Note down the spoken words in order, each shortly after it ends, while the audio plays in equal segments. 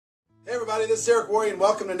everybody, this is Erick Worre and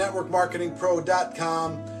welcome to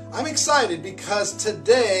networkmarketingpro.com. I'm excited because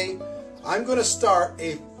today I'm going to start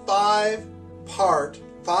a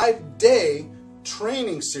 5-day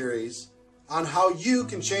training series on how you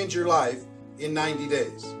can change your life in 90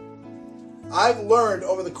 days. I've learned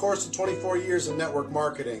over the course of 24 years of network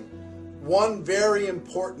marketing one very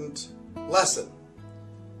important lesson,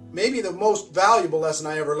 maybe the most valuable lesson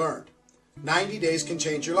I ever learned. 90 days can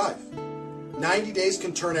change your life. 90 days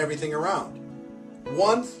can turn everything around.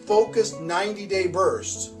 One focused 90-day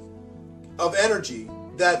burst of energy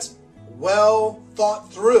that's well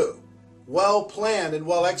thought through, well planned, and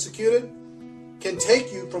well executed can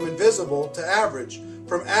take you from invisible to average,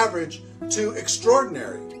 from average to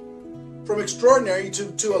extraordinary, from extraordinary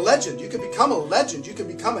to a legend. You can become a legend. You can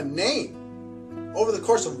become a name over the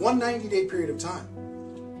course of one 90-day period of time.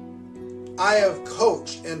 I have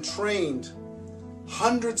coached and trained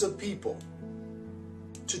hundreds of people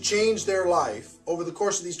to change their life over the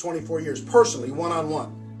course of these 24 years, personally,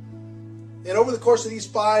 one-on-one. And over the course of these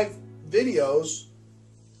 5 videos,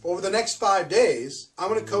 over the next 5 days, I'm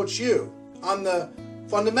going to coach you on the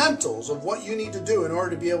fundamentals of what you need to do in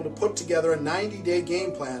order to be able to put together a 90-day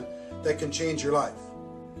game plan that can change your life.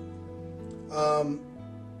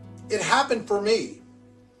 It happened for me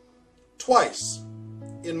twice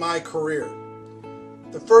in my career.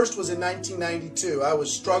 The first was in 1992. I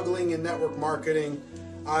was struggling in network marketing.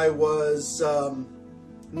 I was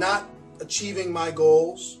not achieving my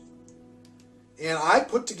goals, and I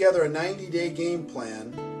put together a 90-day game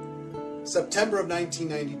plan September of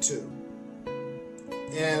 1992.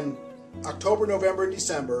 And October, November, and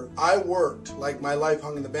December, I worked like my life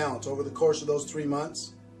hung in the balance over the course of those 3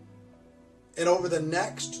 months. And over the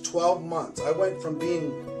next 12 months, I went from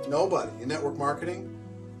being nobody in network marketing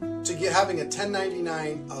to having a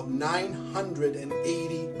 1099 of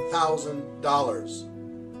 $980,000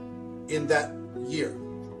 in that year,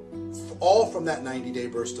 all from that 90-day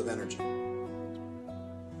burst of energy.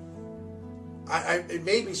 It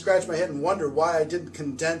made me scratch my head and wonder why I didn't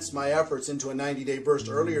condense my efforts into a 90-day burst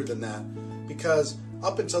earlier than that, because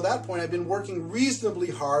up until that point I've been working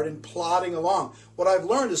reasonably hard and plodding along. What I've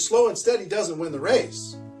learned is slow and steady doesn't win the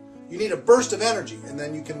race. You need a burst of energy and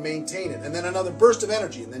then you can maintain it, and then another burst of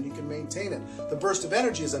energy and then you can maintain it. The burst of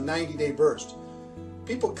energy is a 90-day burst.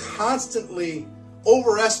 People constantly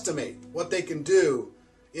overestimate what they can do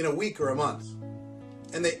in a week or a month,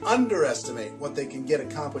 and they underestimate what they can get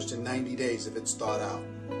accomplished in 90 days if it's thought out.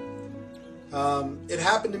 It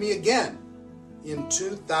happened to me again in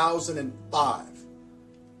 2005.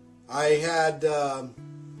 I had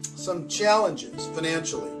some challenges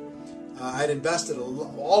financially. I'd invested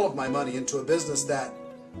all of my money into a business that,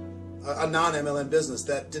 a non-MLM business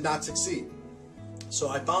that did not succeed. So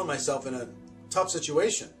I found myself in a tough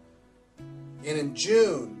situation. And in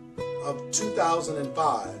June of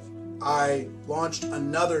 2005, I launched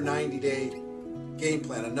another 90-day game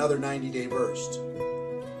plan, another 90-day burst.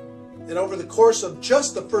 And over the course of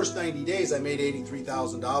just the first 90 days, I made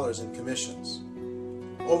 $83,000 in commissions.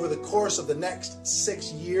 Over the course of the next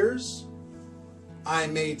 6 years, I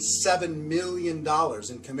made $7 million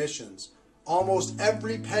in commissions. Almost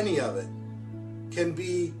every penny of it can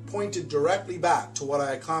be pointed directly back to what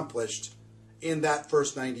I accomplished in that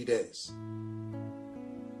first 90 days.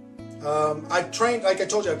 I've trained, like I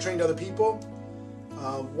told you, I've trained other people.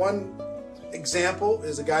 One example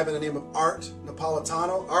is a guy by the name of Art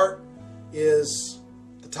Napolitano. Art is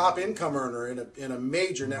the top income earner in a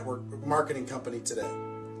major network marketing company today.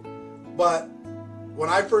 But when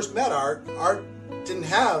I first met Art didn't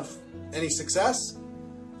have any success.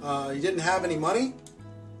 He didn't have any money.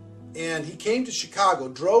 And he came to Chicago,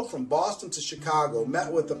 drove from Boston to Chicago,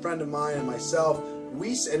 met with a friend of mine and myself. And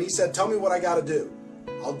he said, "Tell me what I got to do.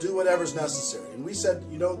 I'll do whatever's necessary." And we said,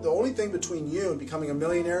 "You know, the only thing between you and becoming a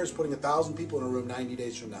millionaire is putting 1,000 people in a room 90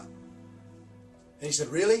 days from now." And he said,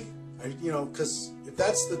 "Really? You know, because if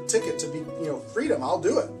that's the ticket to be, freedom, I'll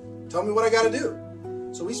do it. Tell me what I got to do."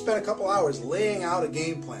 So we spent a couple hours laying out a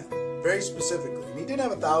game plan, very specifically. And he didn't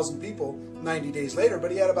have 1,000 people 90 days later,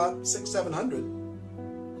 but he had about 600-700.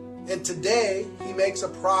 And today he makes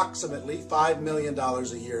approximately $5 million a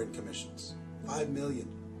year in commissions. $5 million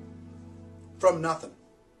from nothing.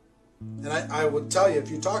 And I would tell you, if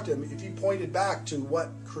you talk to him, if you pointed back to what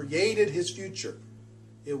created his future,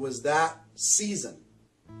 it was that season,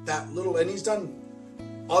 that little, and he's done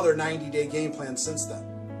other 90-day game plans since then.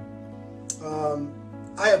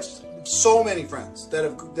 I have so many friends that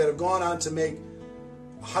have gone on to make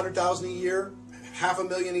 $100,000 a year,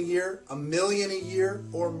 $500,000 a year, $1 million a year,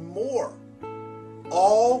 or more,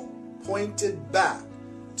 all pointed back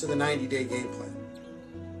to the 90-day game plan.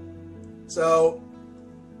 So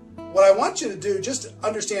what I want you to do, just to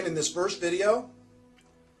understand in this first video,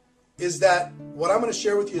 is that what I'm going to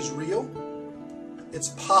share with you is real. It's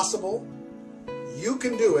possible. You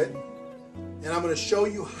can do it. And I'm going to show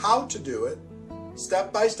you how to do it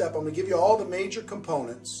step by step. I'm going to give you all the major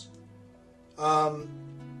components. And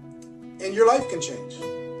your life can change.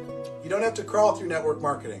 You don't have to crawl through network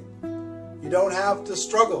marketing. You don't have to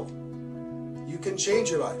struggle. You can change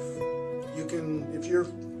your life. You can, if you're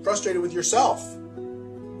frustrated with yourself,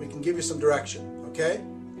 we can give you some direction, okay?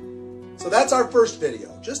 So that's our first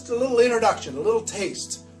video. Just a little introduction, a little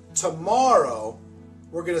taste. Tomorrow,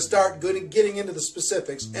 we're going to start getting into the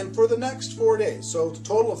specifics, and for the next 4 days. So a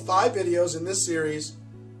total of 5 videos in this series,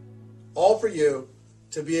 all for you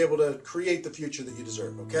to be able to create the future that you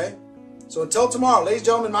deserve, okay? So until tomorrow, ladies and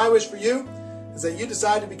gentlemen, my wish for you is that you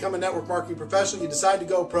decide to become a network marketing professional. You decide to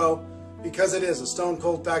go pro, because it is a stone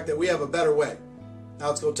cold fact that we have a better way. Now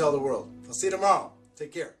let's go tell the world. I'll see you tomorrow.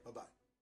 Take care. Bye-bye.